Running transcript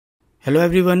Hello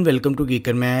everyone, welcome to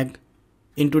Geeker Mag.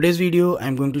 In today's video,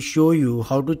 I'm going to show you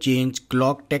how to change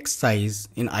clock text size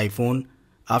in iPhone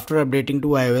after updating to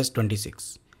iOS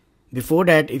 26. Before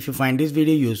that, if you find this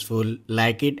video useful,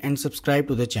 like it and subscribe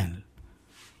to the channel.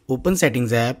 Open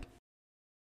Settings app,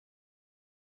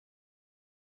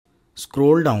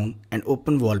 scroll down and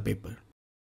open Wallpaper.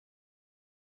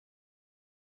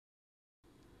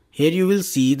 Here you will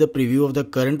see the preview of the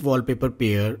current wallpaper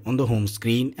pair on the home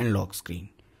screen and lock screen.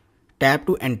 Tap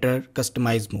to enter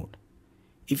Customize mode.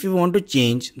 If you want to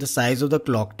change the size of the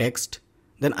clock text,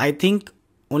 then I think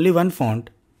only one font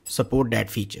support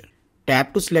that feature.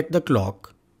 Tap to select the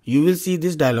clock. You will see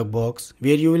this dialog box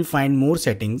where you will find more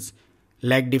settings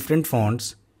like different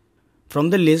fonts.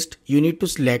 From the list, you need to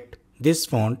select this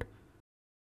font,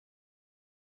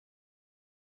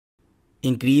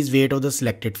 increase weight of the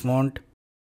selected font,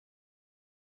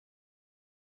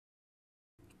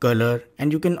 color,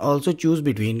 and you can also choose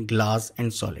between glass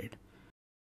and solid.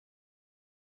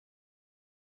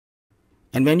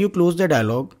 And when you close the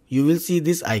dialog, you will see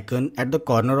this icon at the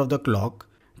corner of the clock.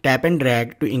 Tap and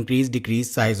drag to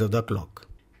decrease size of the clock.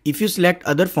 If you select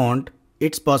other font,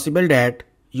 it's possible that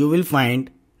you will find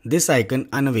this icon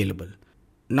unavailable.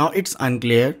 Now it's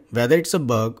unclear whether it's a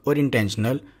bug or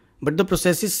intentional, but the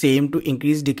process is same to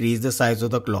decrease the size of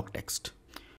the clock text.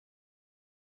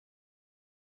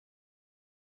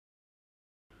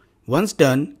 Once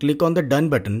done, click on the Done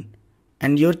button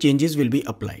and your changes will be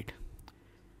applied.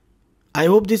 I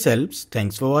hope this helps.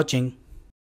 Thanks for watching.